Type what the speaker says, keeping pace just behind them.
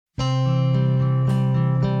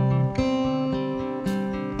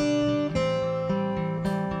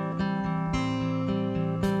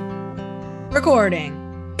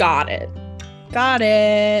Recording. Got it. Got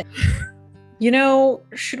it. You know,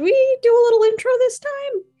 should we do a little intro this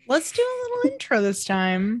time? Let's do a little intro this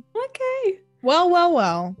time. Okay. Well.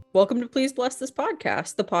 Welcome to Please Bless This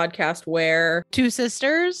Podcast, the podcast where two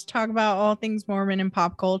sisters talk about all things Mormon and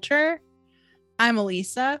pop culture. I'm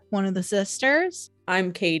Elisa, one of the sisters.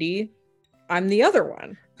 I'm Katie. I'm the other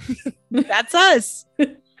one. That's us.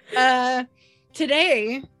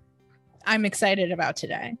 Today, I'm excited about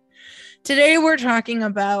today. Today, we're talking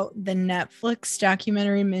about the Netflix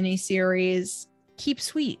documentary miniseries, Keep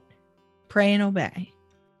Sweet, Pray and Obey.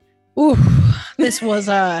 Ooh, this was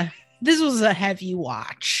a heavy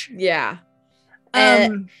watch. Yeah.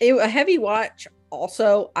 A heavy watch.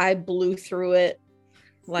 Also, I blew through it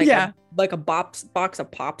like a box of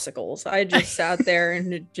popsicles. I just sat there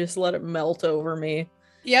and just let it melt over me.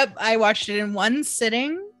 Yep, I watched it in one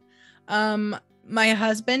sitting. My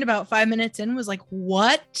husband, about 5 minutes in, was like,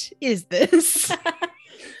 "What is this?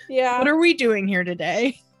 Yeah, what are we doing here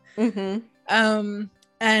today?" Mm-hmm.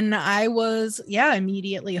 And I was,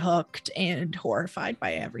 immediately hooked and horrified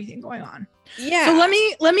by everything going on. Yeah. So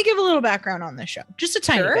let me give a little background on this show, just a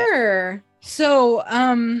tiny bit. So,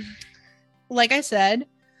 like I said,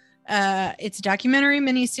 it's a documentary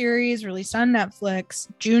miniseries released on Netflix,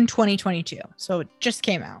 June 2022. So it just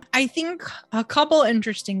came out. I think a couple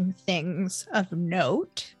interesting things of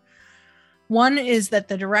note. One is that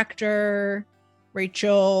the director,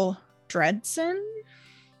 Rachel Dredson,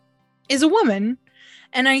 is a woman.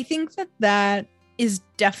 And I think that is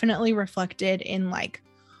definitely reflected in like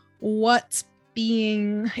what's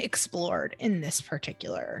being explored in this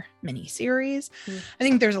particular miniseries. I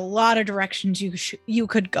think there's a lot of directions you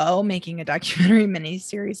could go making a documentary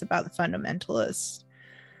miniseries about the fundamentalist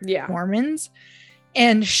Mormons.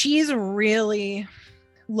 And she's really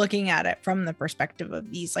looking at it from the perspective of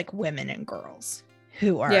these like women and girls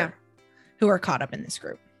who are caught up in this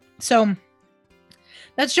group. So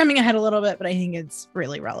that's jumping ahead a little bit, but I think it's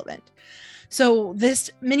really relevant. So this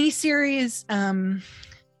miniseries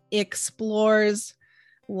explores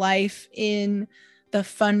life in the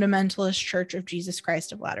Fundamentalist Church of Jesus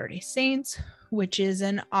Christ of Latter-day Saints, which is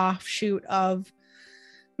an offshoot of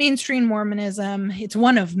mainstream Mormonism. It's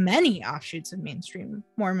one of many offshoots of mainstream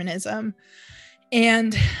Mormonism,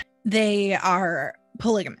 and they are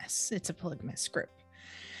polygamous. It's a polygamous group.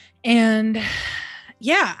 And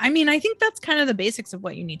I think that's kind of the basics of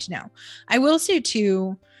what you need to know. I will say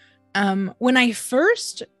too, when I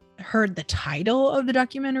first heard the title of the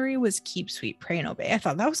documentary was Keep Sweet, Pray and Obey, I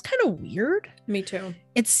thought that was kind of weird. Me too.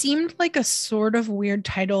 It seemed like a sort of weird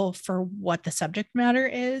title for what the subject matter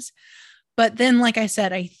is. But then, like I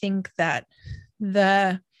said, I think that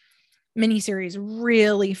the miniseries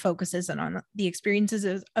really focuses on the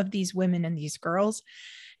experiences of these women and these girls.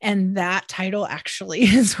 And that title actually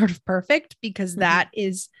is sort of perfect because that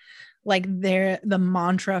is like the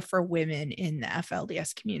mantra for women in the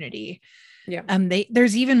FLDS community. Yeah.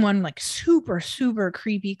 There's even one like super, super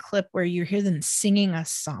creepy clip where you hear them singing a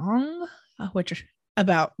song,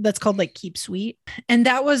 that's called like Keep Sweet. And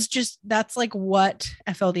that's like what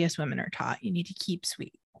FLDS women are taught. You need to keep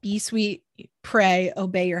sweet, be sweet, pray,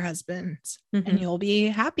 obey your husbands, and you'll be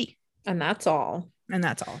happy. And that's all.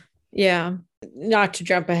 Yeah. Not to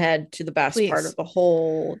jump ahead to the best part of the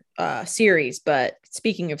whole series, but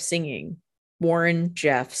speaking of singing, Warren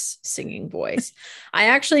Jeff's singing voice. I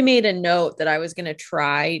actually made a note that I was going to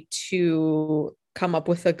try to come up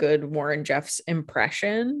with a good Warren Jeff's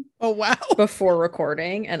impression. Oh, wow. Before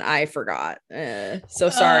recording, and I forgot.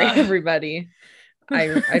 So sorry, everybody.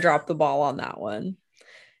 I dropped the ball on that one.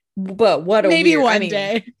 But maybe one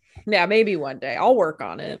day. Yeah, maybe one day. I'll work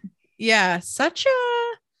on it. Yeah, such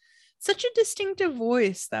a distinctive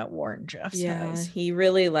voice that Warren Jeff has. He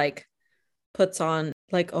really like puts on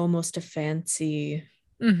like almost a fancy,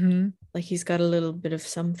 like he's got a little bit of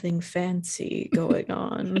something fancy going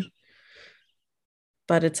on.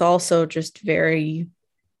 But it's also just very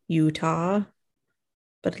Utah,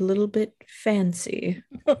 but a little bit fancy.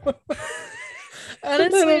 Honestly,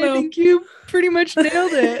 I think you pretty much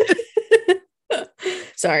nailed it.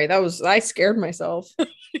 Sorry, I scared myself.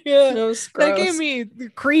 Yeah, that was gross. That gave me the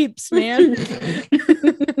creeps, man.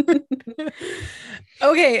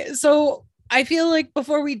 Okay, so I feel like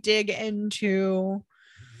before we dig into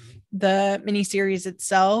the miniseries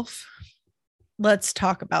itself, let's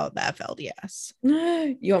talk about the FLDS.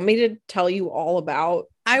 You want me to tell you all about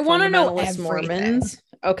I want to know everything. Mormons?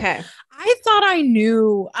 Okay. I thought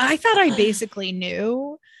I basically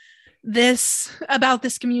knew this about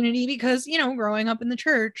this community because, growing up in the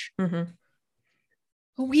church,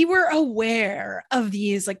 we were aware of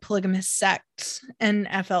these like polygamous sects and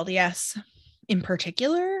FLDS in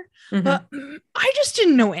particular, but I just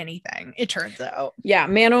didn't know anything, it turns out. Yeah,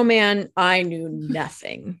 man, oh man, I knew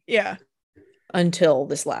nothing. Yeah. Until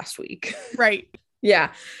this last week. Right.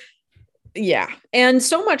 Yeah. And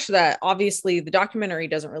so much that obviously the documentary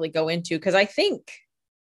doesn't really go into, because I think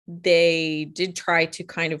they did try to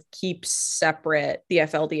kind of keep separate the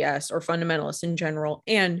FLDS or fundamentalists in general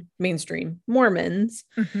and mainstream Mormons.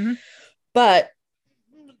 But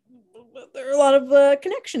there are a lot of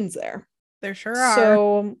connections there. There sure are.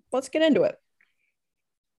 So let's get into it.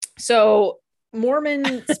 So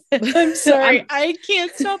Mormons. I'm sorry. I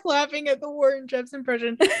can't stop laughing at the Warren Jeffs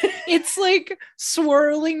impression. It's like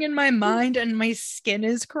swirling in my mind and my skin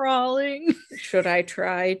is crawling. Should I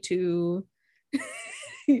try to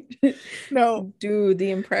no do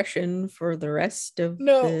the impression for the rest of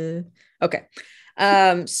Okay.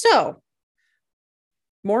 So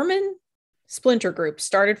Mormon splinter groups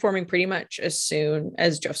started forming pretty much as soon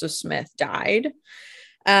as Joseph Smith died.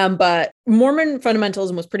 But Mormon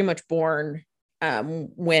fundamentalism was pretty much born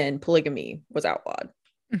when polygamy was outlawed.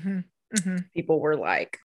 People were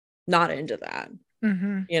like not into that.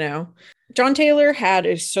 You know, John Taylor had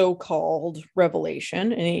a so-called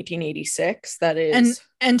revelation in 1886 that is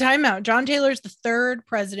and time out. John Taylor's the third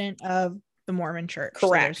president of the Mormon Church.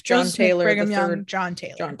 Correct. So John Taylor, Brigham the Young, third. John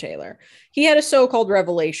Taylor. John Taylor. He had a so-called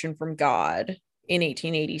revelation from God in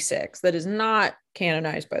 1886 that is not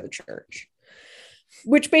canonized by the church,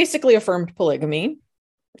 which basically affirmed polygamy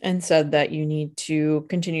and said that you need to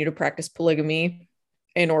continue to practice polygamy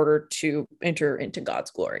in order to enter into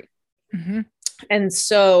God's glory. And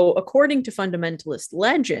so, according to fundamentalist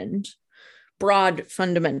legend, broad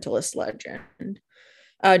fundamentalist legend,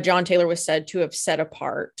 John Taylor was said to have set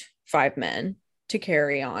apart 5 men to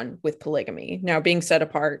carry on with polygamy. Now, being set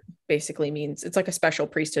apart basically means it's like a special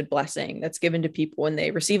priesthood blessing that's given to people when they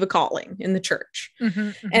receive a calling in the church.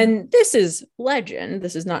 And this is legend.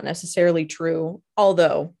 This is not necessarily true,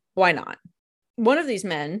 although why not? One of these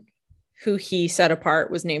men who he set apart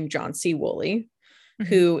was named John C. Woolley,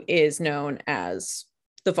 who is known as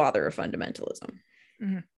the father of fundamentalism.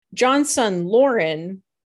 John's son, Lauren,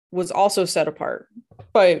 was also set apart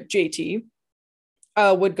by JT,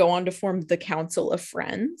 would go on to form the Council of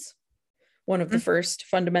Friends, one of the first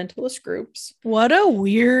fundamentalist groups. What a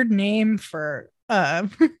weird name for a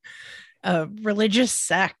religious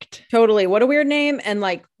sect. Totally. What a weird name, and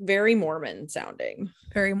like very Mormon sounding.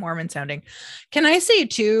 Very Mormon sounding. Can I say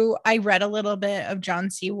too, I read a little bit of John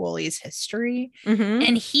C. Woolley's history,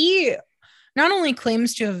 and he not only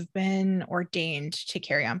claims to have been ordained to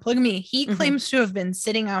carry on polygamy, he claims to have been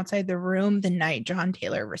sitting outside the room the night John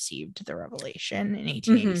Taylor received the revelation in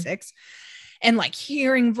 1886 and like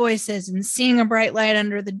hearing voices and seeing a bright light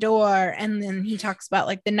under the door. And then he talks about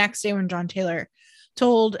like the next day when John Taylor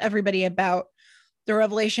told everybody about the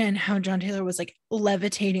revelation, how John Taylor was like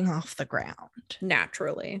levitating off the ground.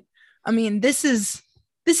 Naturally. I mean, this is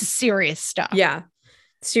serious stuff. Yeah.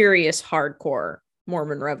 Serious, hardcore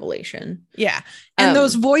Mormon revelation. Yeah. And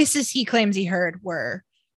those voices he claims he heard were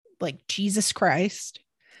like Jesus Christ.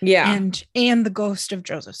 Yeah. And the ghost of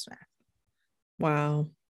Joseph Smith. Wow.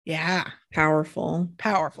 Yeah. Powerful.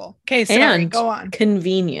 Okay, sorry, go on.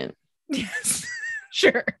 Convenient. Yes.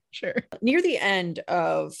 Sure. Near the end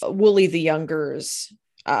of Woolley the Younger's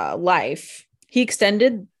life, he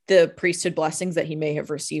extended the priesthood blessings that he may have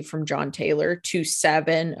received from John Taylor to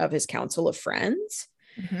 7 of his Council of Friends.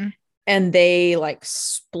 And they like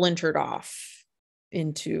splintered off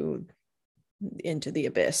into the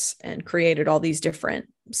abyss and created all these different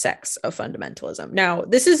sects of fundamentalism. Now,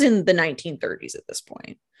 this is in the 1930s at this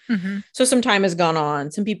point. So some time has gone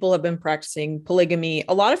on. Some people have been practicing polygamy.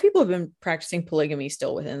 A lot of people have been practicing polygamy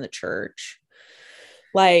still within the church.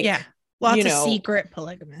 Like, yeah, lots of secret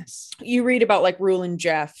polygamists. You read about like Rulon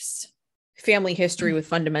Jeffs' family history with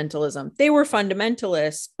fundamentalism. They were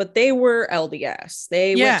fundamentalists, but they were LDS.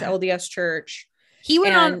 They went to LDS church.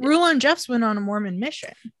 Rulon Jeffs went on a Mormon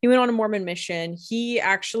mission. He went on a Mormon mission. He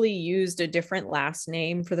actually used a different last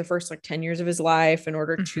name for the first like 10 years of his life in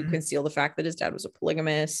order to conceal the fact that his dad was a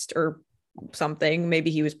polygamist or something.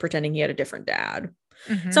 Maybe he was pretending he had a different dad,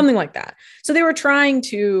 something like that. So they were trying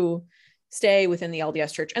to stay within the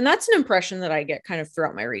LDS church. And that's an impression that I get kind of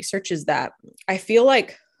throughout my research, is that I feel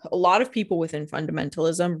like a lot of people within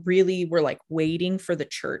fundamentalism really were like waiting for the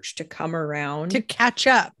church to come around to catch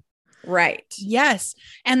up. Right. Yes.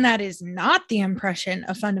 And that is not the impression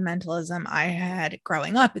of fundamentalism I had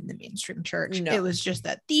growing up in the mainstream church. No. It was just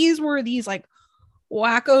that these were these like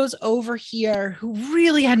wackos over here who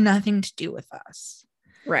really had nothing to do with us.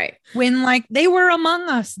 Right. When like they were among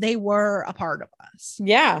us, they were a part of us.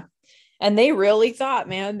 Yeah. And they really thought,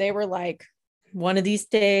 man, they were like, one of these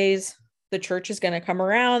days the church is going to come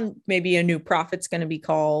around. Maybe a new prophet's going to be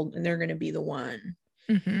called, and they're going to be the one,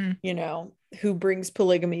 you know, who brings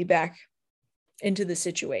polygamy back into the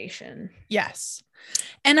situation. Yes.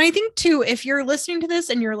 And I think too, if you're listening to this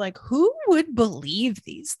and you're like, who would believe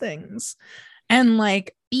these things and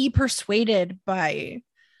like be persuaded by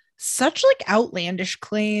such like outlandish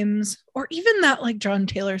claims, or even that like John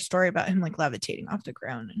Taylor story about him like levitating off the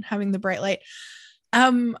ground and having the bright light,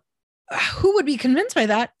 who would be convinced by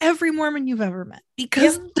that? Every Mormon you've ever met,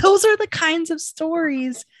 because those are the kinds of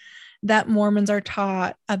stories that Mormons are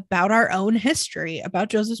taught about our own history, about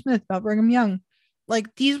Joseph Smith, about Brigham Young.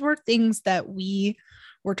 Like these were things that we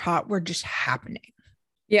were taught were just happening.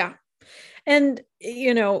 Yeah. And,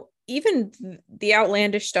 you know, even the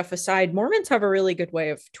outlandish stuff aside, Mormons have a really good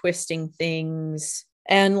way of twisting things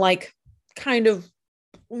and like kind of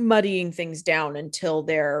muddying things down until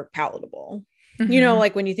they're palatable. You know,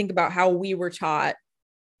 like when you think about how we were taught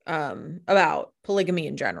about polygamy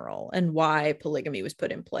in general and why polygamy was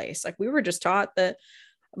put in place. Like we were just taught that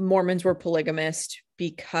Mormons were polygamist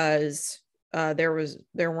because there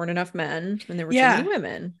weren't enough men and there were too many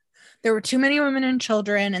women. There were too many women and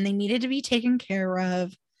children and they needed to be taken care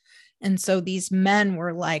of. And so these men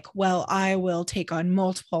were like, well, I will take on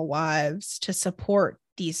multiple wives to support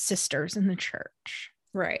these sisters in the church.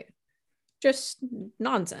 Right. Just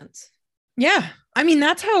nonsense. Yeah. I mean,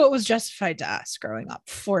 that's how it was justified to us growing up,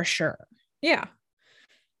 for sure. Yeah.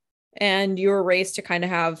 And you were raised to kind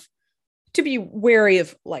of to be wary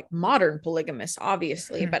of like modern polygamists,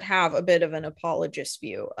 obviously, but have a bit of an apologist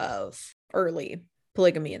view of early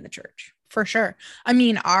polygamy in the church. For sure. I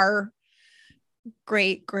mean, our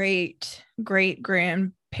great grandparents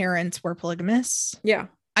were polygamists. Yeah.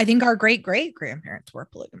 I think our great grandparents were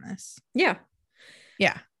polygamists. Yeah.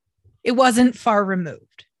 Yeah. It wasn't far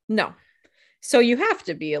removed. No. So you have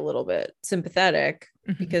to be a little bit sympathetic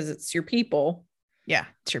because it's your people. Yeah,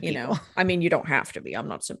 it's your people. You know, I mean, you don't have to be. I'm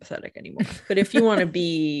not sympathetic anymore. But if you want to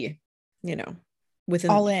be, you know,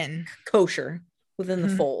 within all in kosher, within the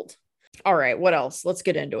fold. All right, what else? Let's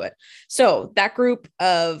get into it. So that group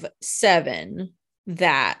of 7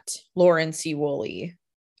 that Lauren C. Woolley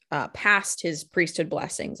passed his priesthood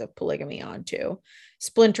blessings of polygamy onto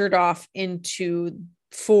splintered off into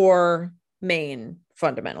 4 main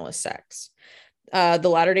fundamentalist sects. The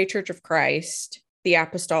Latter-day Church of Christ, the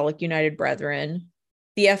Apostolic United Brethren,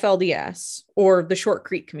 the FLDS, or the Short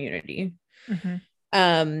Creek Community,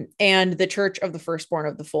 and the Church of the Firstborn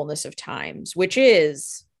of the Fullness of Times, which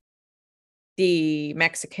is the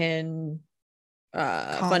Mexican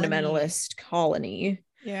fundamentalist colony.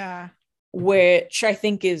 Yeah. Which I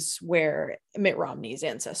think is where Mitt Romney's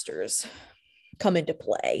ancestors come into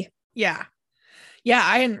play. Yeah. Yeah,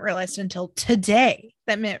 I hadn't realized until today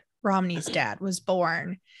that Mitt Romney's dad was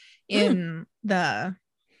born in the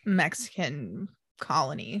Mexican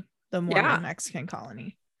colony, the Mormon Mexican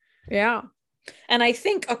colony. Yeah. And I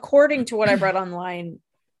think according to what I've read online,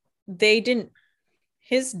 Mitt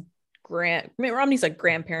Romney's like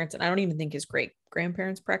grandparents, and I don't even think his great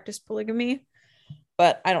grandparents practiced polygamy,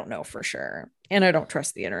 but I don't know for sure. And I don't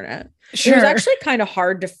trust the internet. Sure. It was actually kind of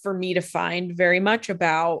hard for me to find very much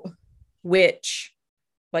about which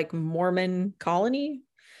like Mormon colony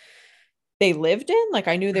they lived in. Like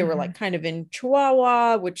I knew they were like kind of in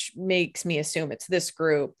Chihuahua, which makes me assume it's this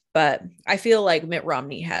group, but I feel like Mitt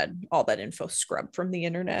Romney had all that info scrubbed from the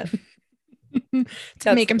internet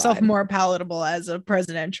to make himself more palatable as a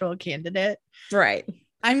presidential candidate. Right.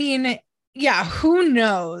 I mean, yeah, who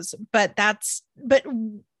knows? But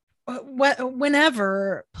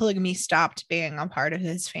whenever polygamy stopped being a part of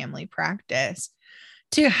his family practice,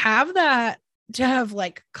 to have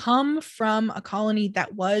like come from a colony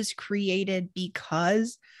that was created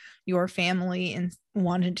because your family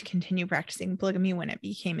wanted to continue practicing polygamy when it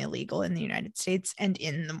became illegal in the United States and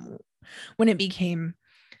when it became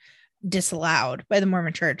disallowed by the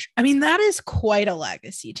Mormon Church. I mean, that is quite a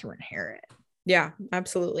legacy to inherit. Yeah,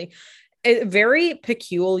 absolutely. A very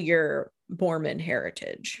peculiar Mormon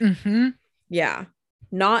heritage. Yeah.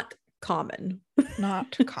 Not common.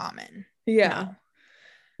 Not common. Yeah. No.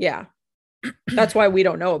 Yeah. That's why we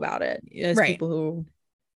don't know about it. As people who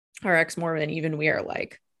are ex-Mormon, even we are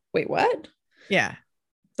like, wait, what? Yeah.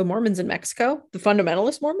 The Mormons in Mexico? The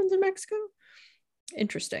fundamentalist Mormons in Mexico?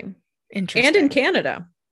 Interesting. And in Canada,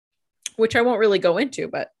 which I won't really go into,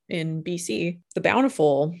 but in BC, the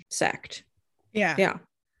Bountiful sect. Yeah. Yeah.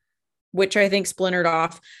 Which I think splintered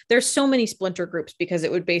off. There's so many splinter groups because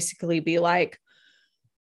it would basically be like,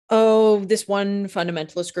 oh, this one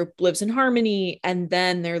fundamentalist group lives in harmony, and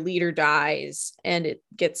then their leader dies and it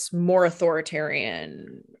gets more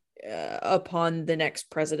authoritarian upon the next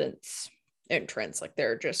president's entrance. Like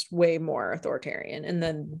they're just way more authoritarian. And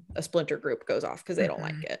then a splinter group goes off because they don't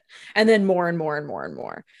like it. And then more and more and more and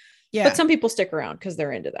more. Yeah. But some people stick around because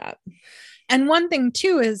they're into that. And one thing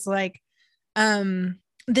too is like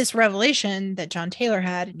this revelation that John Taylor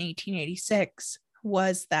had in 1886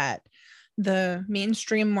 was that the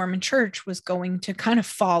mainstream Mormon church was going to kind of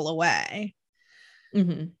fall away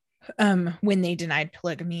when they denied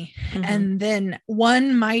polygamy. And then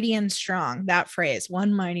one mighty and strong, that phrase,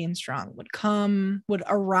 one mighty and strong would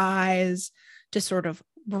arise to sort of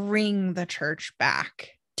bring the church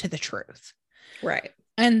back to the truth. Right.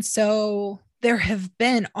 And so there have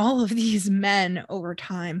been all of these men over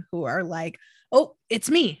time who are like, oh, it's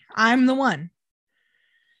me. I'm the one.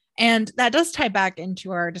 And that does tie back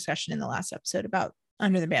into our discussion in the last episode about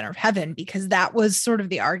Under the Banner of Heaven, because that was sort of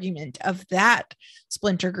the argument of that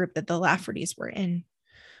splinter group that the Laffertys were in,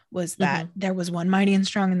 was that there was one mighty and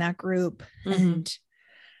strong in that group, and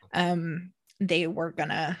they were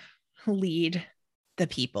gonna lead the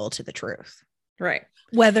people to the truth. Right.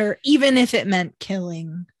 Even if it meant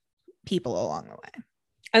killing people along the way.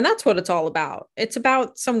 And that's what it's all about. It's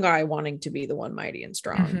about some guy wanting to be the one mighty and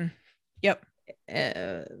strong. Yep.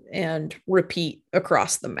 And repeat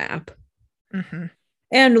across the map.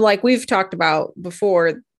 And like we've talked about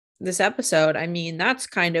before this episode, I mean, that's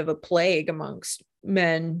kind of a plague amongst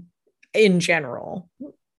men in general,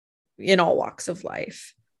 in all walks of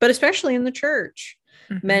life, but especially in the church.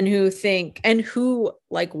 Men who think and who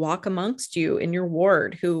like walk amongst you in your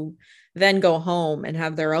ward, who then go home and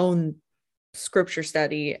have their own scripture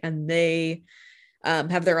study, and they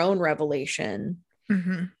have their own revelation.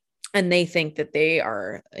 And they think that they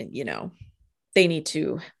are, you know, they need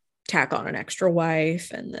to tack on an extra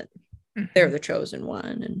wife, and that they're the chosen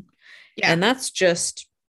one. And that's just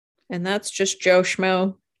Joe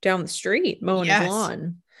Schmo down the street mowing his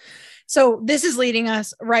lawn. So this is leading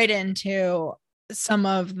us right into some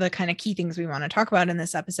of the kind of key things we want to talk about in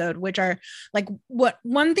this episode, which are like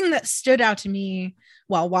one thing that stood out to me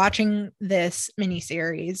while watching this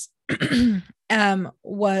miniseries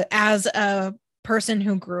was, as a person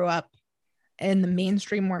who grew up in the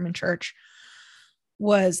mainstream Mormon church,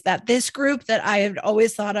 was that this group that I had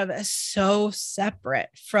always thought of as so separate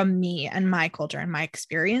from me and my culture and my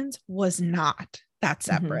experience was not that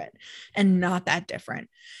separate and not that different.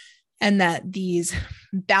 And that these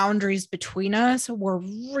boundaries between us were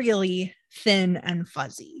really thin and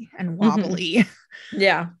fuzzy and wobbly.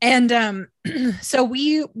 Yeah. And so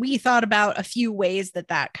we thought about a few ways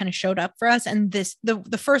that kind of showed up for us. And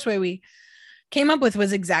the first way we came up with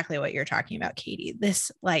was exactly what you're talking about, Katie.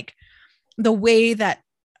 This, like, the way that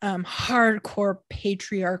hardcore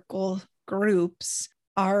patriarchal groups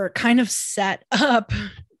are kind of set up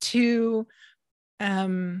to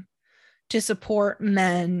support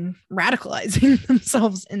men radicalizing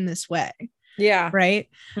themselves in this way. Yeah. Right.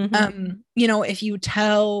 You know, if you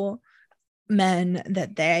tell men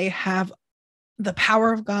that they have the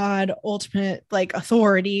power of God, ultimate like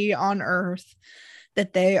authority on earth,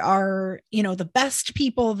 that they are, you know, the best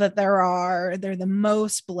people that there are, they're the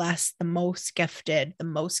most blessed, the most gifted, the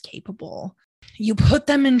most capable. You put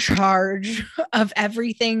them in charge of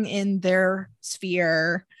everything in their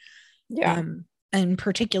sphere. Yeah. In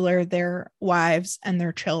particular, their wives and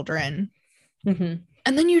their children. And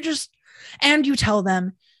then you tell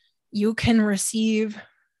them you can receive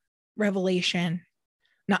revelation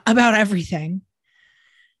not about everything.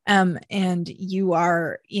 And you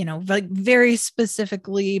are, you know, like very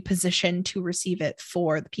specifically positioned to receive it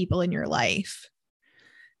for the people in your life.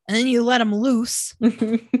 And then you let them loose.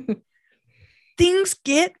 Things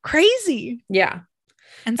get crazy. Yeah.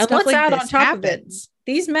 And stuff let's like add this on top happens. Of it,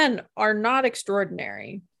 these men are not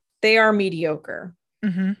extraordinary. They are mediocre.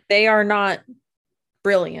 They are not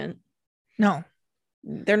brilliant. No.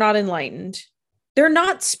 They're not enlightened. They're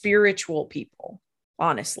not spiritual people,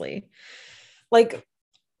 honestly. Like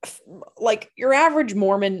your average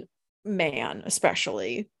Mormon man,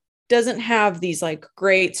 especially, doesn't have these like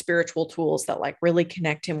great spiritual tools that like really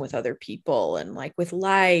connect him with other people and like with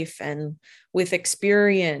life and with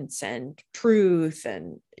experience and truth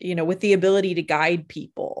and, you know, with the ability to guide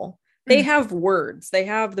people. They have words, they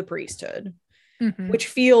have the priesthood, which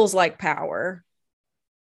feels like power.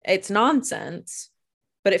 It's nonsense,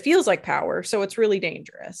 but it feels like power. So it's really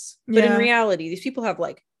dangerous. But in reality, these people have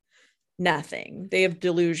like nothing. They have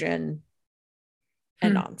delusion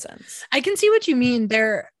and nonsense. I can see what you mean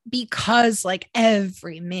there, because like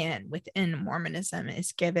every man within Mormonism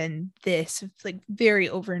is given this like very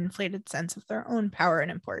overinflated sense of their own power and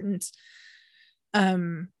importance.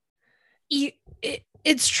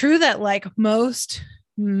 It's true that like most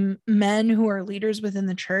men who are leaders within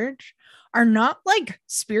the church are not like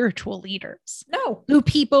spiritual leaders. No. Who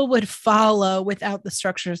people would follow without the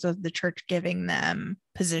structures of the church giving them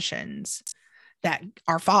positions that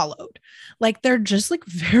are followed. Like they're just like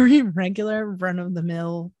very regular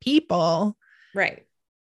run-of-the-mill people. Right.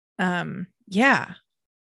 Yeah.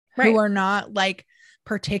 Right. Who are not like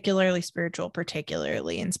particularly spiritual,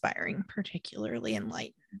 particularly inspiring, particularly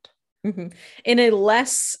enlightened. Mm-hmm. In a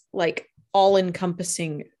less like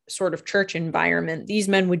all-encompassing sort of church environment, these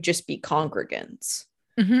men would just be congregants.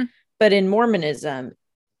 Mm-hmm. But in Mormonism,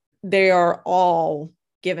 they are all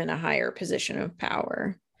given a higher position of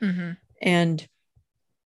power. Mm-hmm. And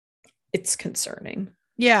it's concerning.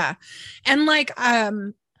 Yeah. And like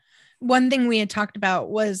one thing we had talked about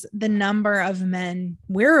was the number of men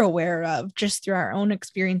we're aware of just through our own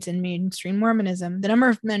experience in mainstream Mormonism, the number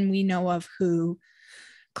of men we know of who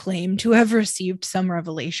claim to have received some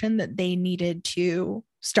revelation that they needed to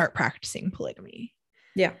start practicing polygamy.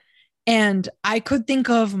 Yeah. And I could think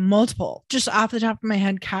of multiple just off the top of my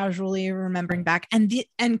head, casually remembering back. And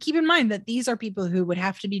keep in mind that these are people who would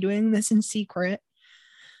have to be doing this in secret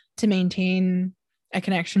to maintain a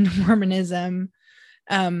connection to Mormonism.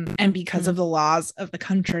 And because of the laws of the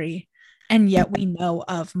country. And yet we know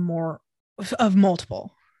of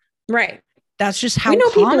multiple. Right. That's just how we know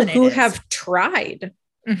common people who it is. have tried.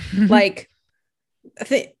 Like,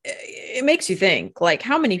 it makes you think, like,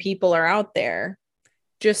 how many people are out there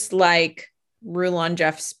just like Rulon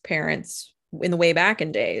Jeff's parents in the way back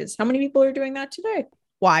in days? How many people are doing that today?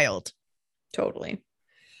 Wild. Totally.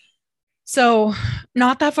 So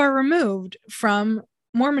not that far removed from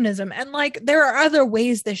Mormonism. And like there are other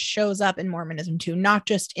ways this shows up in Mormonism too, not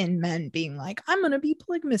just in men being like, I'm going to be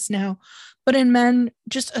polygamous now, but in men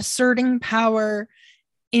just asserting power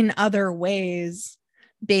in other ways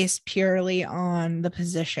based purely on the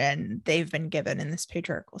position they've been given in this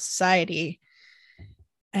patriarchal society.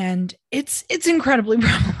 And it's incredibly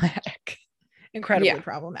problematic.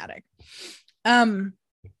 Problematic.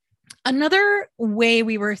 Another way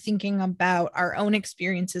we were thinking about our own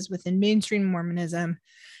experiences within mainstream Mormonism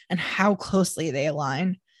and how closely they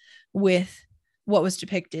align with what was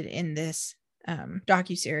depicted in this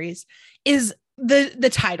docuseries is the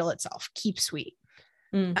title itself, Keep Sweet.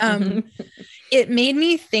 Mm-hmm. It made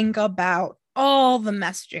me think about all the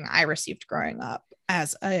messaging I received growing up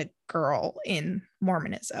as a girl in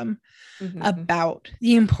Mormonism about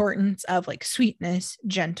the importance of like sweetness,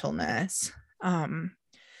 gentleness,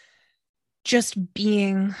 just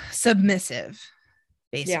being submissive,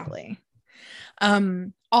 basically. Yeah.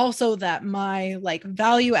 Also that my like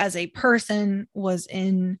value as a person was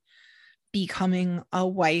in becoming a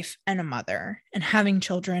wife and a mother and having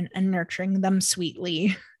children and nurturing them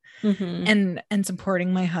sweetly and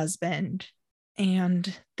supporting my husband.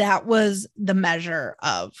 And that was the measure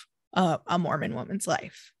of a Mormon woman's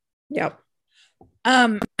life. Yep.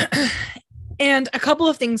 And a couple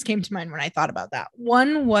of things came to mind when I thought about that.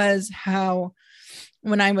 One was how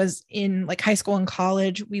when I was in like high school and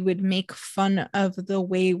college, we would make fun of the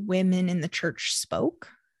way women in the church spoke.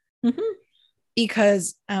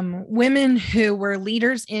 Because women who were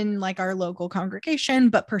leaders in like our local congregation,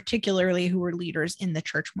 but particularly who were leaders in the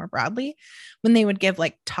church more broadly, when they would give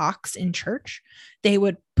like talks in church, they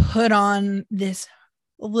would put on this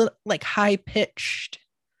little, like high-pitched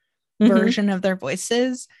version of their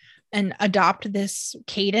voices and adopt this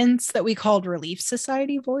cadence that we called Relief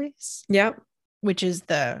Society voice. Yep. Which is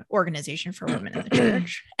the organization for women in the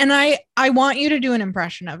church. And I want you to do an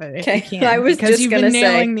impression of it if you can. I was just going to say,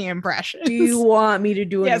 nailing the impression. Do you want me to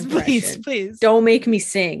do an impression? Yes, please. Don't make me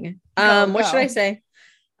sing. What should I say?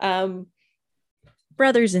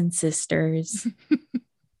 Brothers and sisters.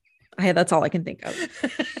 That's all I can think of.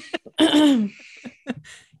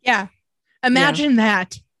 Yeah. Imagine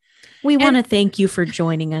that. We want to thank you for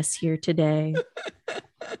joining us here today.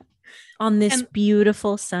 On this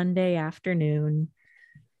beautiful Sunday afternoon.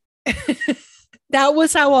 That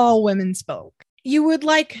was how all women spoke. You would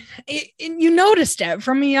like, you noticed it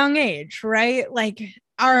from a young age, right? Like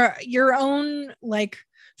your own like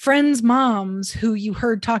friends' moms who you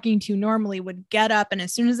heard talking to normally would get up, and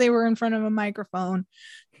as soon as they were in front of a microphone,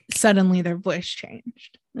 suddenly their voice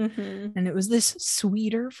changed. And it was this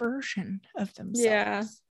sweeter version of themselves. Yeah.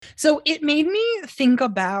 So it made me think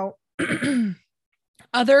about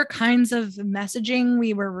other kinds of messaging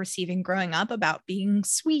we were receiving growing up about being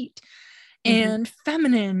sweet and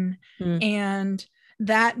feminine and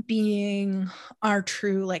that being our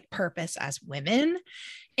true like purpose as women.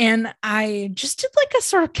 And I just did like a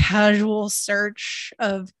sort of casual search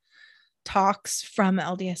of talks from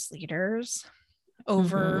LDS leaders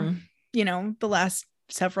over, the last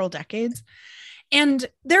several decades. And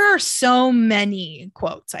there are so many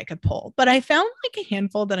quotes I could pull, but I found like a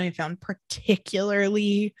handful that I found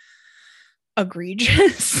particularly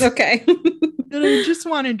egregious. Okay. That I just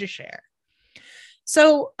wanted to share.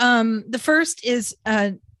 So the first is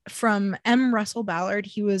from M. Russell Ballard.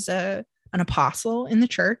 He was an apostle in the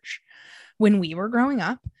church when we were growing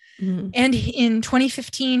up. Mm-hmm. And in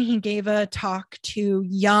 2015, he gave a talk to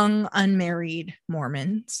young unmarried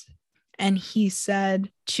Mormons. And he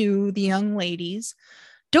said to the young ladies,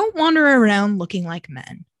 don't wander around looking like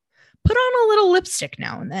men. Put on a little lipstick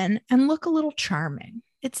now and then and look a little charming.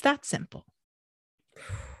 It's that simple.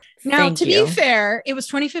 Now, to be fair, it was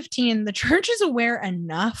 2015. The church is aware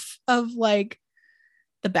enough of like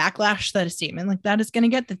the backlash that a statement like that is going to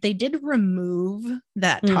get that they did remove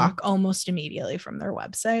that talk almost immediately from their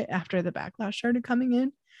website after the backlash started coming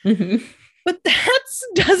in. Mm-hmm. But that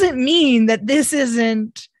doesn't mean that this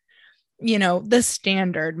isn't, you know, the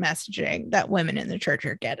standard messaging that women in the church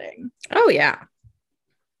are getting. Oh, yeah.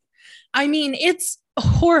 I mean, it's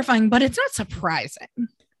horrifying, but it's not surprising.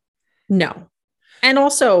 No. And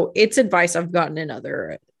also, it's advice I've gotten in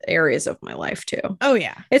other areas of my life, too. Oh,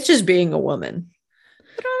 yeah. It's just being a woman.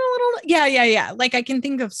 Put on a little, yeah. Like, I can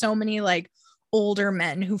think of so many, like, older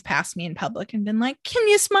men who've passed me in public and been like, can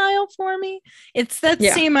you smile for me? It's that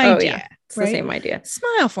same idea. Oh, yeah. It's right? The same idea.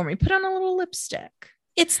 Smile for me. Put on a little lipstick.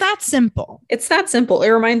 It's that simple. It's that simple. It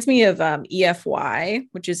reminds me of EFY,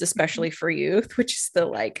 which is especially for youth, which is the,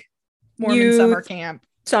 like, Mormon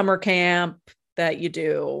summer camp that you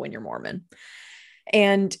do when you're Mormon.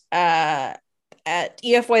 And at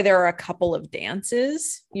EFY, there are a couple of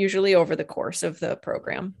dances, usually over the course of the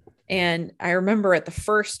program. And I remember at the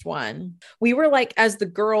first one, we were like, as the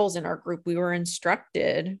girls in our group, we were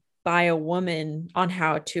instructed by a woman on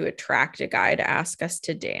how to attract a guy to ask us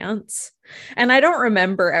to dance. And I don't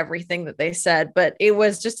remember everything that they said, but it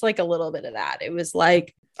was just like a little bit of that. It was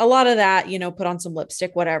like a lot of that, you know, put on some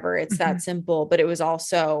lipstick, whatever. It's that simple, but it was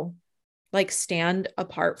also like stand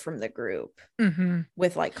apart from the group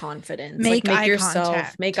with like confidence, make yourself,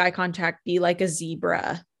 contact. Make eye contact, be like a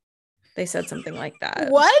zebra. They said something like that.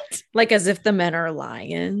 What? Like as if the men are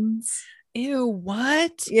lions. Ew,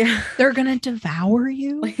 what? Yeah. They're going to devour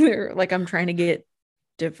you? Like they're like, I'm trying to get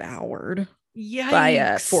devoured by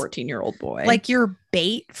a 14-year-old boy. Like you're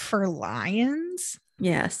bait for lions?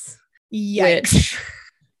 Yes. Yikes.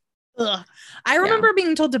 Ugh. I remember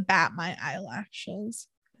being told to bat my eyelashes.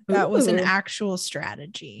 That was an actual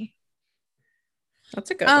strategy.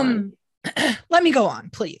 That's a good one. Let me go on,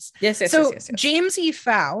 please. Yes. James E.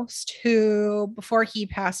 Faust, who before he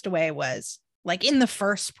passed away was like in the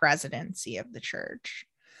first presidency of the church,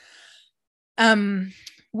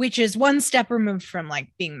 which is one step removed from like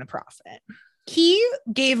being the prophet. He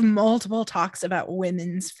gave multiple talks about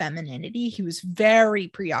women's femininity. He was very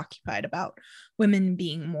preoccupied about women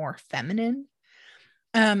being more feminine.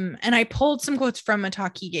 And I pulled some quotes from a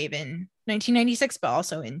talk he gave in 1996, but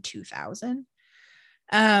also in 2000.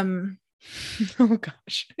 Oh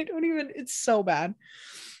gosh, it's so bad.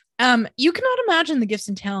 You cannot imagine the gifts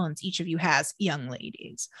and talents each of you has, young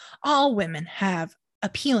ladies. All women have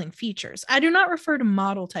appealing features. I do not refer to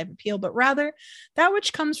model type appeal, but rather that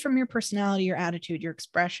which comes from your personality, your attitude, your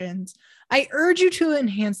expressions. I urge you to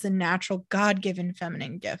enhance the natural God-given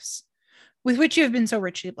feminine gifts with which you have been so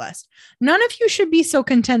richly blessed. None of you should be so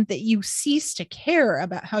content that you cease to care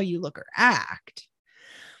about how you look or act.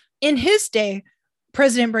 In his day,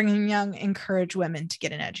 President Brigham Young encouraged women to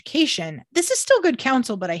get an education. This is still good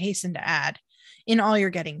counsel, but I hasten to add, in all you're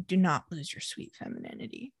getting, do not lose your sweet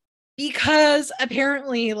femininity. Because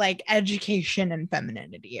apparently, like, education and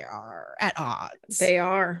femininity are at odds. They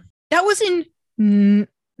are. That was in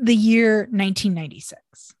the year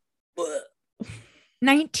 1996.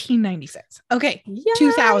 1996. Okay. Yikes.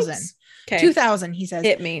 2000. Okay. 2000, he says.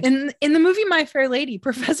 Hit me. In the movie My Fair Lady,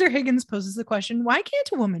 Professor Higgins poses the question, why can't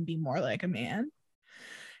a woman be more like a man?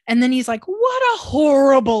 And then he's like, what a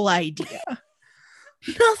horrible idea.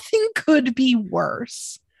 Nothing could be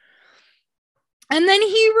worse. And then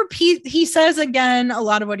he says again a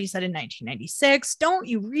lot of what he said in 1996. Don't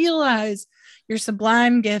you realize your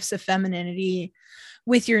sublime gifts of femininity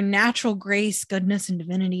with your natural grace, goodness, and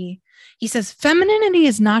divinity? He says, femininity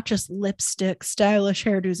is not just lipstick, stylish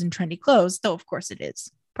hairdos, and trendy clothes, though of course it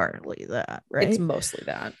is partly that, right? It's mostly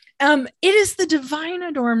that. It is the divine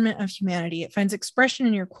adornment of humanity. It finds expression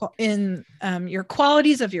in your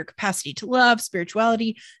qualities of your capacity to love,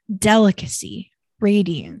 spirituality, delicacy,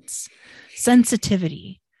 radiance,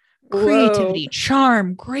 sensitivity, creativity,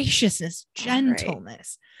 charm, graciousness,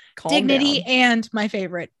 gentleness, dignity, and my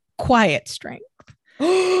favorite, quiet strength.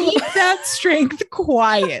 Keep that strength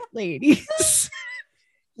quiet, ladies.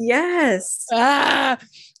 Yes. And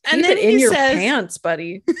keep then it in he your says, pants,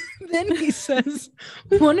 buddy. Then he says,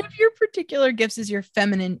 one of your particular gifts is your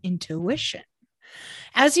feminine intuition.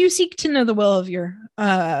 As you seek to know the will of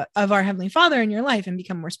of our Heavenly Father in your life and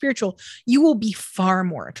become more spiritual, you will be far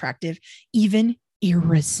more attractive, even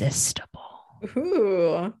irresistible.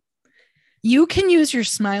 Ooh. You can use your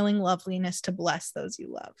smiling loveliness to bless those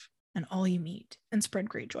you love and all you meet and spread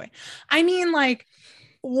great joy. I mean, like,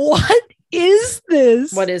 what is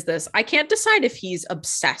this? What is this? I can't decide if he's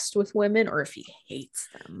obsessed with women or if he hates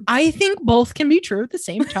them. I think both can be true at the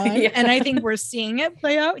same time. Yeah. And I think we're seeing it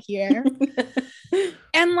play out here.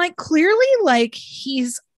 And like, clearly, like,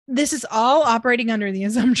 this is all operating under the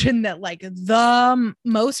assumption that like the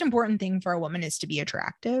most important thing for a woman is to be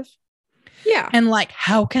attractive. Yeah. And like,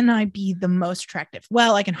 how can I be the most attractive?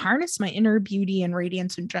 Well, I can harness my inner beauty and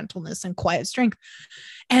radiance and gentleness and quiet strength.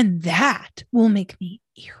 And that will make me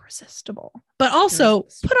irresistible. But also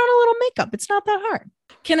put on a little makeup. It's not that hard.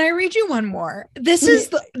 Can I read you one more? This is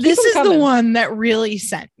the one that really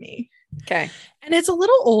sent me. Okay. And it's a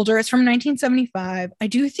little older. It's from 1975. I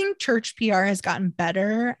do think church PR has gotten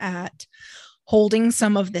better at holding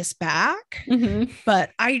some of this back, but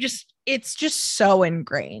it's just so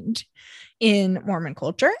ingrained in Mormon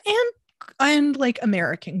culture and like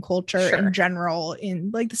American culture in general in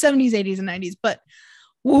like the 70s, 80s, and 90s. But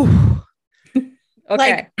woo. Okay.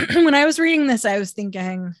 Like when I was reading this, I was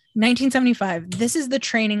thinking 1975, this is the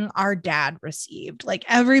training our dad received. Like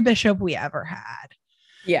every bishop we ever had.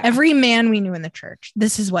 Yeah. Every man we knew in the church.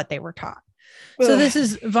 This is what they were taught. Ugh. So this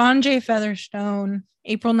is Vaughn J. Featherstone,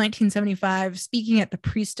 April 1975, speaking at the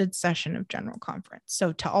priesthood session of General Conference.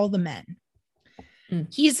 So to all the men,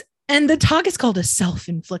 and the talk is called a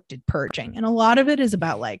self-inflicted purging. And a lot of it is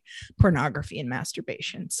about like pornography and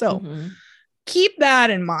masturbation. So keep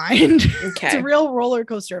that in mind. Okay. It's a real roller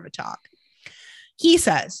coaster of a talk. He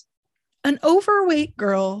says, an overweight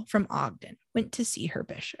girl from Ogden went to see her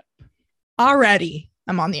bishop. Already,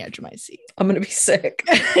 I'm on the edge of my seat. I'm going to be sick.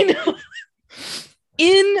 I know.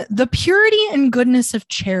 In the purity and goodness of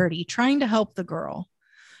charity, trying to help the girl,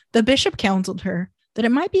 the bishop counseled her that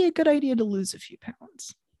it might be a good idea to lose a few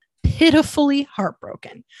pounds. Pitifully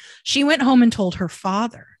heartbroken, she went home and told her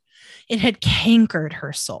father. It had cankered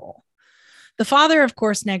her soul. The father, of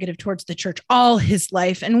course, negative towards the church all his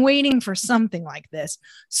life and waiting for something like this,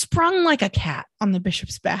 sprung like a cat on the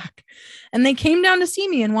bishop's back. And they came down to see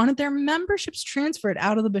me and wanted their memberships transferred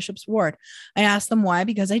out of the bishop's ward. I asked them why,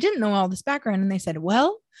 because I didn't know all this background. And they said,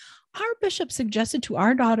 well, our bishop suggested to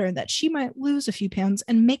our daughter that she might lose a few pounds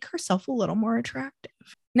and make herself a little more attractive.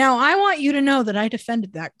 Now, I want you to know that I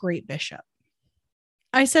defended that great bishop.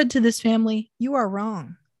 I said to this family, you are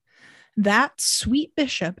wrong. That sweet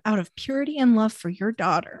bishop, out of purity and love for your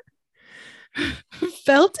daughter,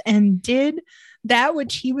 felt and did that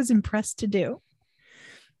which he was impressed to do.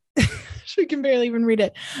 She can barely even read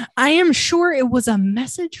it. I am sure it was a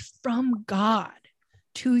message from God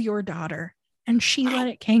to your daughter, and she let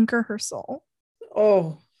it canker her soul.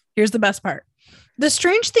 Oh, here's the best part. The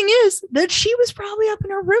strange thing is that she was probably up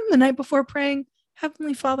in her room the night before praying,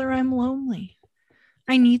 Heavenly Father, I'm lonely.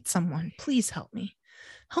 I need someone. Please help me.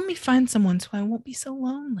 Help me find someone so I won't be so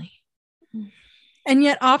lonely. And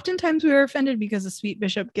yet oftentimes we are offended because the sweet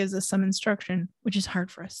bishop gives us some instruction, which is hard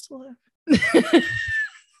for us to live.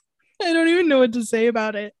 I don't even know what to say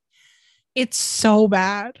about it. It's so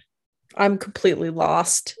bad. I'm completely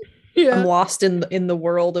lost. Yeah. I'm lost in the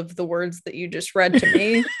world of the words that you just read to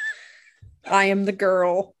me. I am the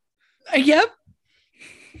girl. Yep.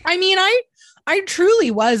 I mean, I truly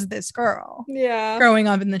was this girl. Yeah. Growing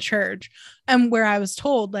up in the church. And where I was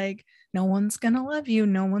told, like, no one's going to love you.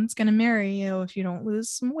 No one's going to marry you if you don't lose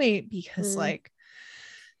some weight, because like,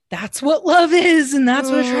 that's what love is. And that's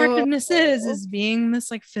what attractiveness is being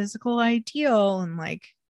this like physical ideal. And like,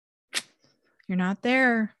 you're not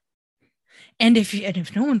there. And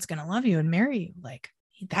if no one's going to love you and marry you, like,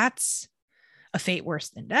 that's a fate worse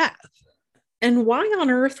than death. And why on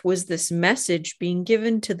earth was this message being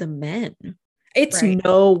given to the men? It's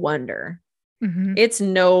no wonder. It's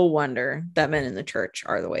no wonder that men in the church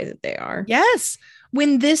are the way that they are. Yes.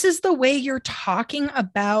 When this is the way you're talking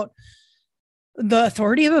about the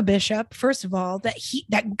authority of a bishop, first of all,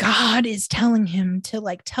 that God is telling him to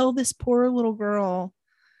like tell this poor little girl,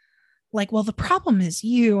 like, well, the problem is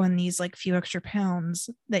you and these like few extra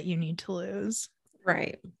pounds that you need to lose.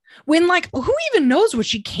 Right. When like, who even knows what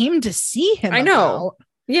she came to see him I know. About?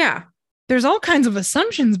 Yeah. There's all kinds of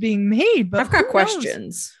assumptions being made, but I've got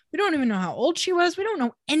questions. We don't even know how old she was. We don't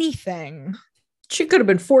know anything. She could have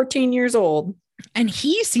been 14 years old. And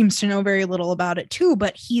he seems to know very little about it too,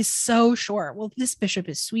 but he's so sure. Well, this bishop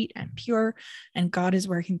is sweet and pure, and God is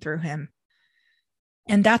working through him.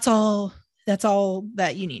 And that's all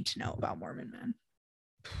that you need to know about Mormon men.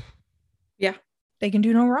 Yeah. They can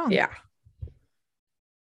do no wrong. Yeah.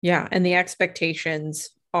 Yeah. And the expectations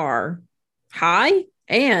are high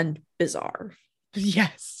and bizarre.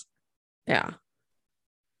 Yes. Yeah.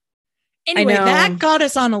 Anyway, that got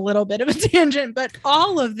us on a little bit of a tangent, but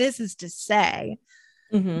all of this is to say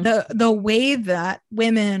the way that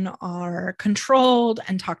women are controlled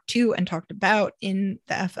and talked to and talked about in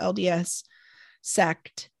the FLDS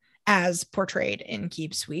sect as portrayed in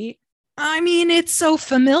Keep Sweet. I mean, it's so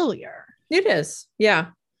familiar. It is. Yeah.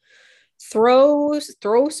 Throw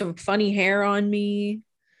some funny hair on me.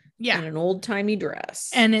 Yeah. And an old-timey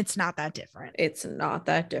dress. And it's not that different. It's not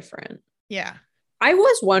that different. Yeah. I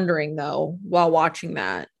was wondering though, while watching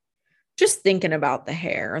that, just thinking about the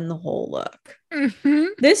hair and the whole look. Mm-hmm.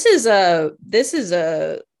 This is a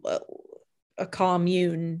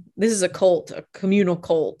commune. This is a cult, a communal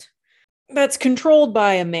cult that's controlled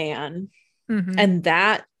by a man. Mm-hmm. And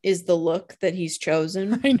that is the look that he's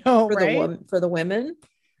chosen. I know, for the women.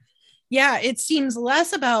 Yeah, it seems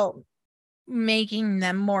less about making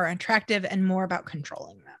them more attractive and more about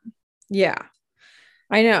controlling them. Yeah.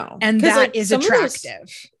 I know. And that is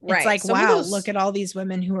attractive. Right. It's like, wow, look at all these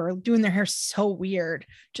women who are doing their hair so weird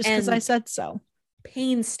just because I said so.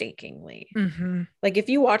 Painstakingly. Mm-hmm. Like if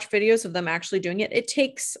you watch videos of them actually doing it, it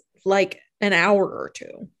takes like an hour or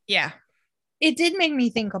two. Yeah. It did make me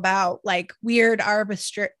think about like weird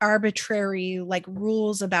arbitrary like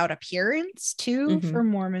rules about appearance too for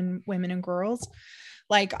Mormon women and girls.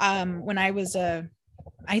 Like when I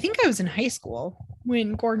think I was in high school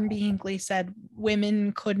when Gordon B. Hinckley said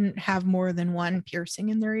women couldn't have more than one piercing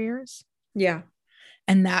in their ears. Yeah.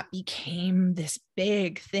 And that became this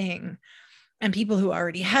big thing. And people who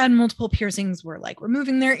already had multiple piercings were like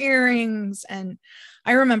removing their earrings. And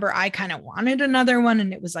I remember I kind of wanted another one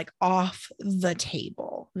and it was like off the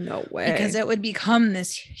table. No way. Because it would become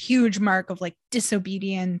this huge mark of like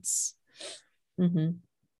disobedience. Mm-hmm.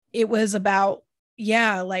 It was about,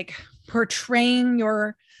 like portraying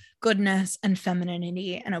your goodness and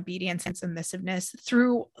femininity and obedience and submissiveness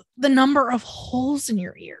through the number of holes in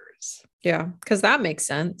your ears. Yeah, because that makes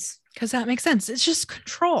sense. It's just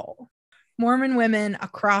control. Mormon women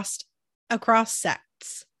across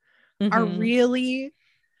sects are really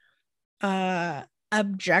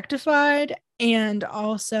objectified and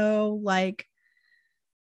also like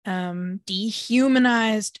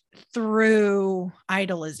dehumanized through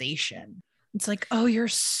idolization. It's like, oh, you're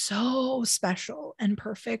so special and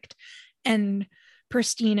perfect and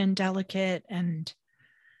pristine and delicate. And,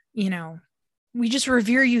 we just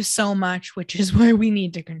revere you so much, which is why we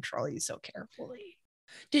need to control you so carefully.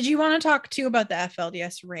 Did you want to talk too about the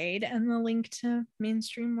FLDS raid and the link to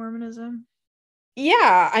mainstream Mormonism?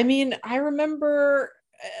 Yeah. I mean, I remember,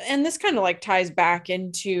 and this kind of like ties back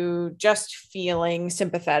into just feeling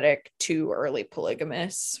sympathetic to early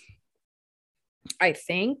polygamists, I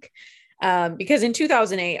think. Because in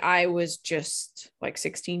 2008, I was just like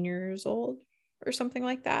 16 years old or something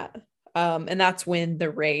like that. And that's when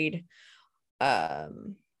the raid, the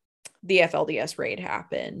FLDS raid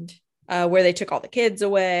happened, where they took all the kids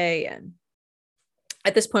away. And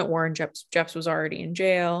at this point, Warren Jeffs was already in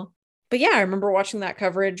jail. But yeah, I remember watching that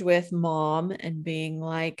coverage with Mom and being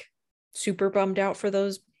like super bummed out for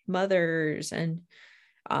those mothers. And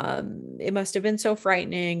it must have been so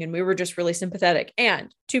frightening, and we were just really sympathetic.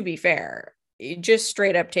 And to be fair, just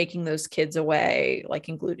straight up taking those kids away, like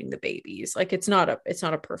including the babies, like it's not a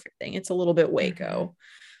perfect thing. It's a little bit Waco,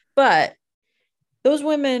 but those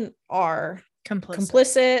women are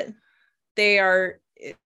complicit. They are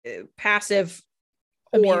passive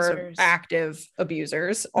abusers. Or active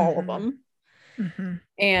abusers, all of them.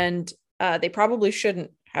 And they probably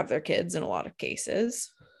shouldn't have their kids in a lot of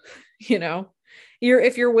cases.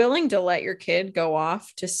 If you're willing to let your kid go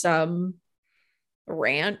off to some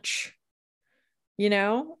ranch,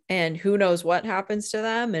 and who knows what happens to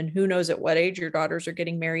them, and who knows at what age your daughters are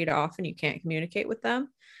getting married off and you can't communicate with them,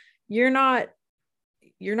 you're not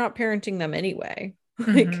parenting them anyway.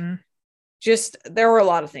 Like, just, there were a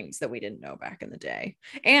lot of things that we didn't know back in the day.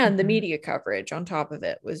 And the media coverage on top of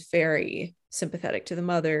it was very sympathetic to the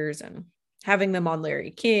mothers, and having them on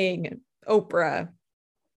Larry King and Oprah,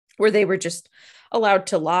 where they were just allowed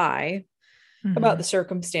to lie about the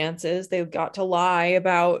circumstances. They got to lie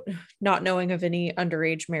about not knowing of any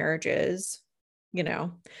underage marriages. That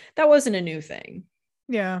wasn't a new thing.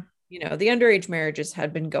 Yeah. The underage marriages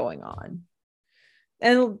had been going on.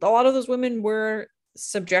 And a lot of those women were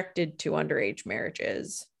subjected to underage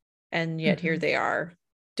marriages. And yet here they are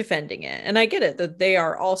defending it. And I get it that they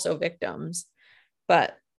are also victims,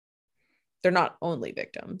 but they're not only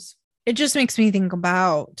victims. It just makes me think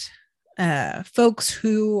about folks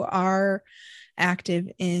who are active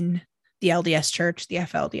in the LDS church, the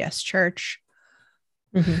FLDS church,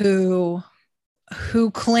 who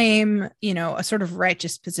claim, you know, a sort of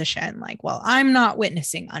righteous position, like, well, I'm not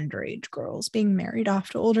witnessing underage girls being married off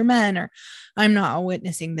to older men, or I'm not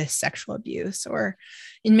witnessing this sexual abuse, or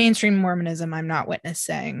in mainstream Mormonism, I'm not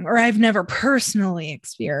witnessing, or I've never personally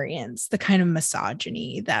experienced the kind of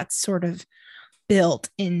misogyny that's sort of built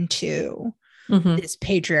into this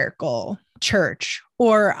patriarchal church,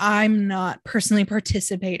 or I'm not personally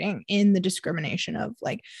participating in the discrimination of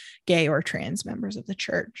like gay or trans members of the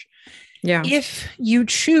church. Yeah. If you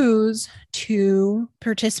choose to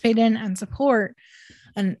participate in and support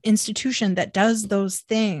an institution that does those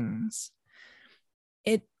things,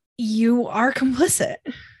 you are complicit.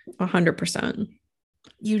 100%.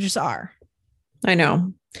 You just are. I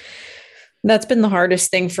know. That's been the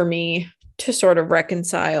hardest thing for me to sort of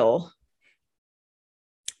reconcile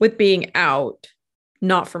with being out,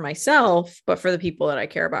 not for myself, but for the people that I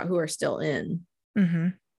care about who are still in.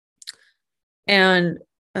 And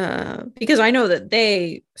because I know that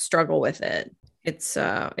they struggle with it. It's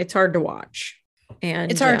hard to watch.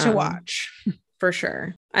 And it's hard to watch. For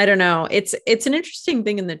sure. I don't know. It's an interesting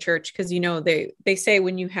thing in the church because, you know, they say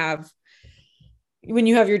when you have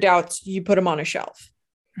your doubts, you put them on a shelf.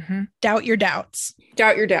 Doubt your doubts.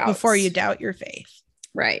 Doubt your doubts. Before you doubt your faith.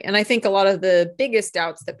 Right. And I think a lot of the biggest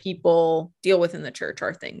doubts that people deal with in the church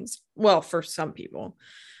are things, well, for some people,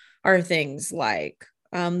 are things like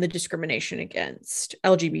the discrimination against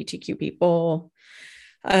LGBTQ people.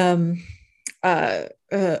 A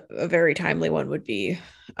very timely one would be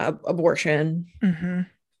abortion.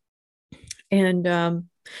 And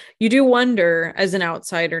you do wonder, as an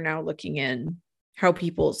outsider now looking in, how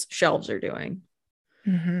people's shelves are doing.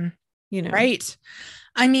 You know, right.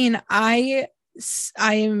 I mean,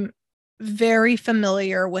 I'm very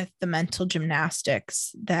familiar with the mental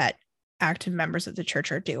gymnastics that active members of the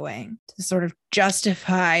church are doing to sort of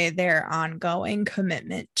justify their ongoing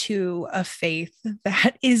commitment to a faith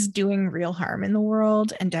that is doing real harm in the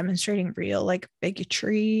world and demonstrating real like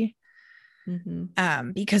bigotry.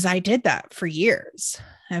 Because I did that for years.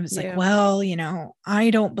 I was like, well, you know, I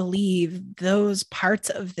don't believe those parts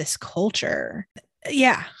of this culture.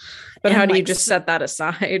 Yeah. But how do you just set that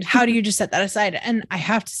aside? How do you just set that aside? And I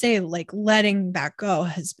have to say, like, letting that go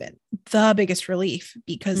has been the biggest relief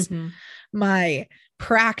because my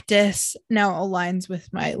practice now aligns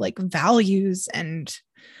with my like values and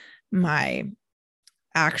my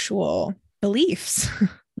actual beliefs.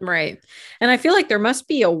 Right. And I feel like there must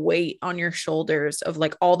be a weight on your shoulders of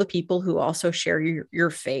like all the people who also share your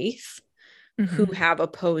faith, who have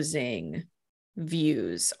opposing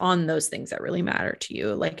views on those things that really matter to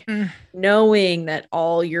you. Like knowing that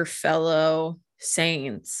all your fellow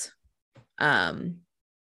saints are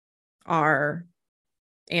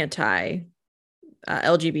anti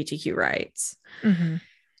LGBTQ rights,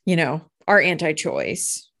 you know, are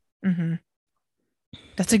anti-choice.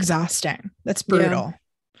 That's exhausting. That's brutal.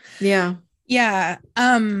 Yeah.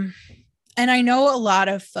 And I know a lot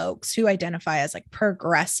of folks who identify as like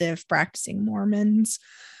progressive practicing Mormons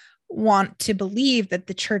want to believe that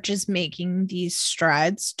the church is making these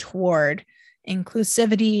strides toward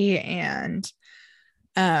inclusivity and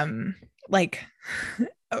like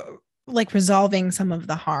resolving some of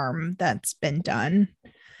the harm that's been done.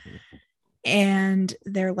 And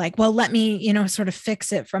they're like, well, let me, you know, sort of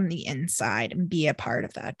fix it from the inside and be a part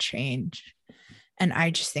of that change. And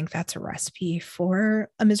I just think that's a recipe for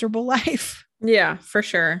a miserable life. Yeah, for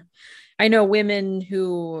sure. I know women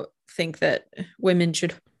who think that women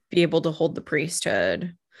should be able to hold the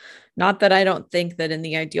priesthood. Not that I don't think that in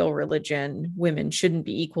the ideal religion, women shouldn't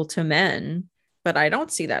be equal to men, but I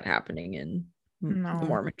don't see that happening in the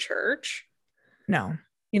Mormon church. No.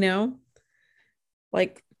 You know,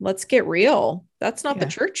 like, let's get real. That's not the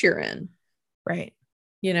church you're in. Right.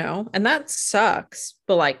 You know, and that sucks,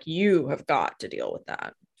 but like you have got to deal with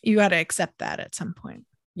that. You got to accept that at some point.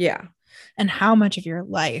 Yeah. And how much of your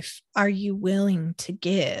life are you willing to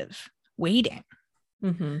give waiting?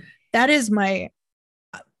 That is my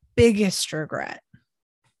biggest regret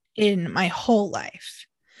in my whole life,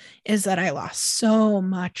 is that I lost so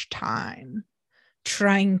much time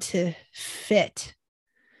trying to fit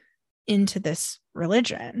into this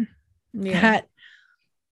religion that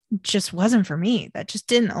just wasn't for me. That just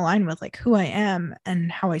didn't align with like who I am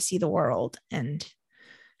and how I see the world and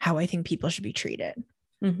how I think people should be treated.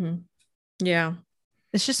 Yeah.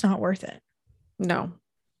 It's just not worth it. No,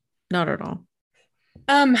 not at all.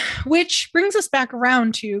 Which brings us back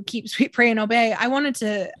around to Keep Sweet, Pray, and Obey. I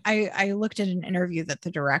looked at an interview that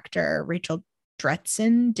the director, Rachel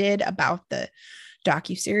Dretson, did about the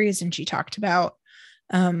docuseries, and she talked about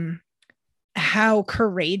how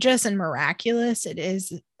courageous and miraculous it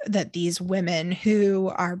is that these women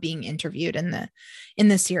who are being interviewed in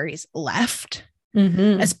the series left,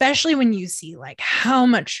 especially when you see like how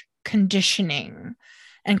much conditioning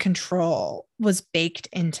and control was baked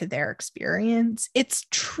into their experience. It's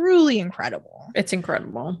truly incredible. It's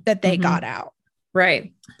incredible that they got out.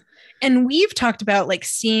 Right. And we've talked about like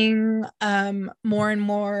seeing more and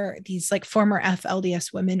more these like former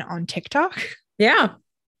FLDS women on TikTok. Yeah.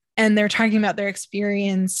 And they're talking about their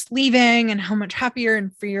experience leaving and how much happier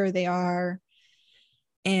and freer they are.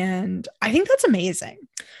 And I think that's amazing.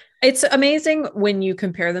 It's amazing when you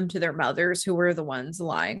compare them to their mothers, who were the ones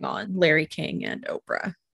lying on Larry King and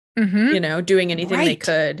Oprah, you know, doing anything they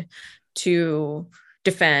could to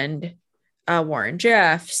defend Warren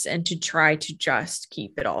Jeffs and to try to just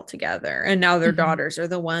keep it all together. And now their daughters are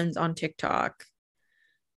the ones on TikTok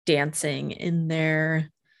dancing in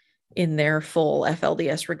their full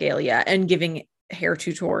FLDS regalia and giving hair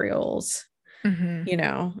tutorials, you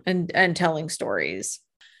know, and telling stories.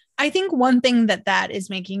 I think one thing that is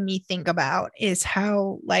making me think about is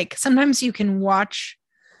how like sometimes we could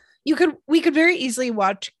very easily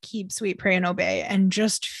watch Keep Sweet, Pray, and Obey and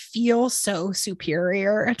just feel so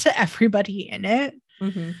superior to everybody in it.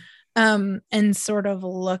 And sort of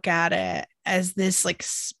look at it as this like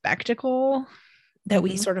spectacle that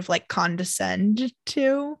we sort of like condescend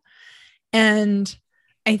to. And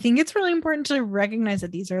I think it's really important to recognize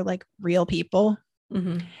that these are like real people.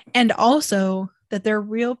 And also that they're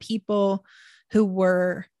real people who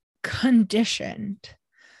were conditioned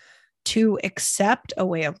to accept a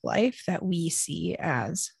way of life that we see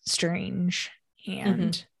as strange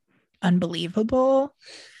and unbelievable.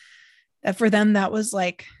 That for them, that was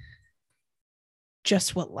like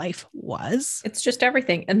just what life was. It's just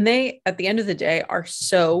everything. And they, at the end of the day, are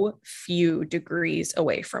so few degrees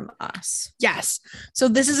away from us. Yes. So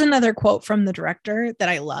this is another quote from the director that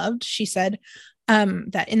I loved. She said,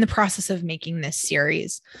 that in the process of making this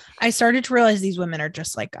series, I started to realize these women are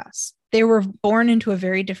just like us. They were born into a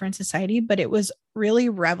very different society, but it was really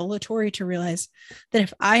revelatory to realize that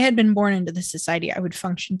if I had been born into this society, I would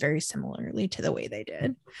function very similarly to the way they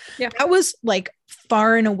did. Yeah. That was like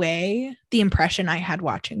far and away the impression I had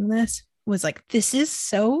watching this was like, this is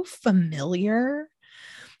so familiar.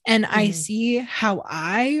 And I see how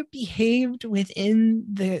I behaved within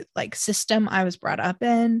the like system I was brought up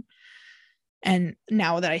in. And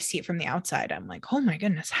now that I see it from the outside, I'm like, oh my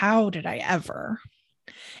goodness, how did I ever?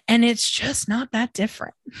 And it's just not that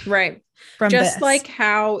different. Right. From just this. Like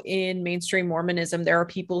how in mainstream Mormonism, there are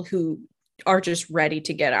people who are just ready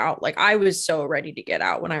to get out. Like I was so ready to get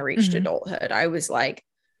out when I reached adulthood. I was like,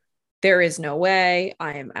 there is no way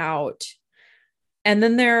I am out. And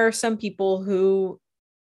then there are some people who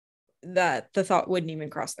that the thought wouldn't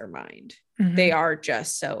even cross their mind. They are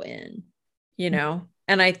just so in, you know?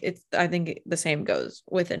 And I think the same goes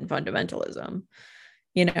within fundamentalism,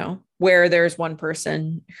 you know, where there's one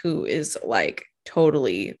person who is like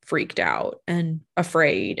totally freaked out and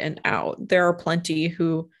afraid and out. There are plenty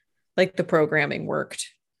who like the programming worked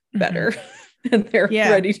better and they're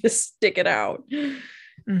ready to stick it out.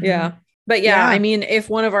 Yeah. But yeah, I mean, if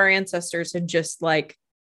one of our ancestors had just like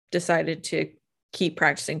decided to keep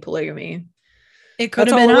practicing polygamy, it could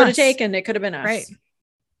have been us. It could have been us. Right.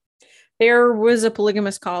 There was a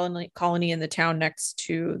polygamous colony in the town next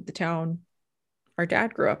to the town our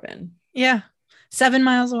dad grew up in. Yeah. 7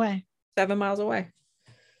 miles away. 7 miles away.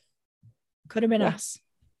 Could have been us.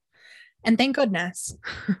 And thank goodness.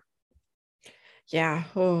 Yeah.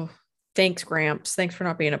 Oh, thanks, Gramps. Thanks for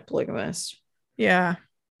not being a polygamist. Yeah.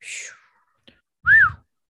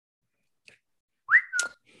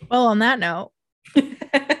 Well, on that note,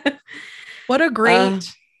 what a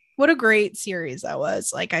great series that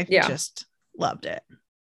was. Like, I just loved it.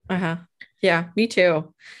 Yeah, me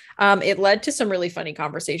too. It led to some really funny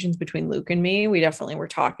conversations between Luke and me. We definitely were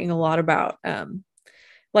talking a lot about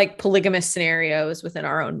like polygamous scenarios within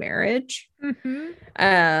our own marriage.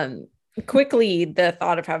 Quickly, the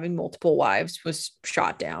thought of having multiple wives was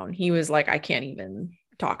shot down. He was like, I can't even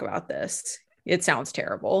talk about this. It sounds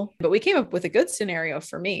terrible. But we came up with a good scenario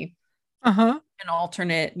for me. An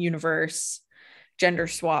alternate universe, gender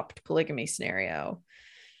swapped polygamy scenario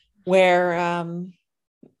where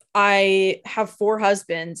I have 4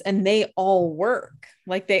 husbands and they all work.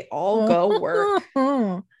 Like they all go work.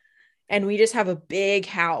 And we just have a big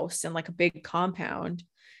house and like a big compound.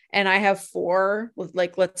 And I have 4,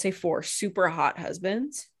 like, let's say 4 super hot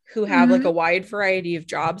husbands who have like a wide variety of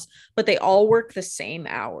jobs, but they all work the same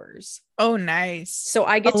hours. Oh, nice. So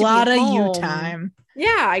I get a lot of you time.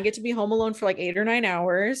 Yeah, I get to be home alone for like 8 or 9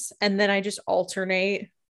 hours, and then I just alternate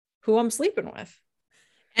who I'm sleeping with.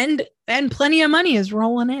 And plenty of money is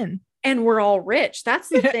rolling in. And we're all rich. That's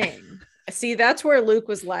the thing. See, that's where Luke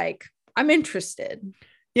was like, I'm interested.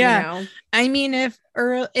 Yeah. You know? I mean,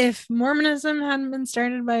 if Mormonism hadn't been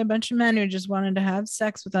started by a bunch of men who just wanted to have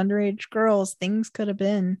sex with underage girls, things could have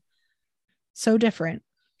been so different.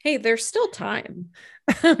 Hey, there's still time.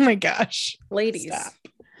 Oh my gosh. Ladies. Stop.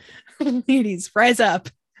 Ladies, rise up.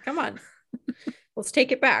 Come on. Let's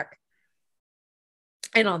take it back.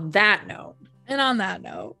 And on that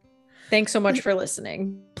note, thanks so much for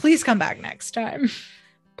listening. Please come back next time.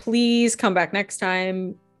 Please come back next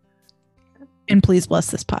time. And please bless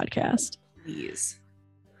this podcast. Please.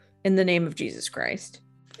 In the name of Jesus Christ.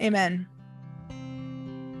 Amen.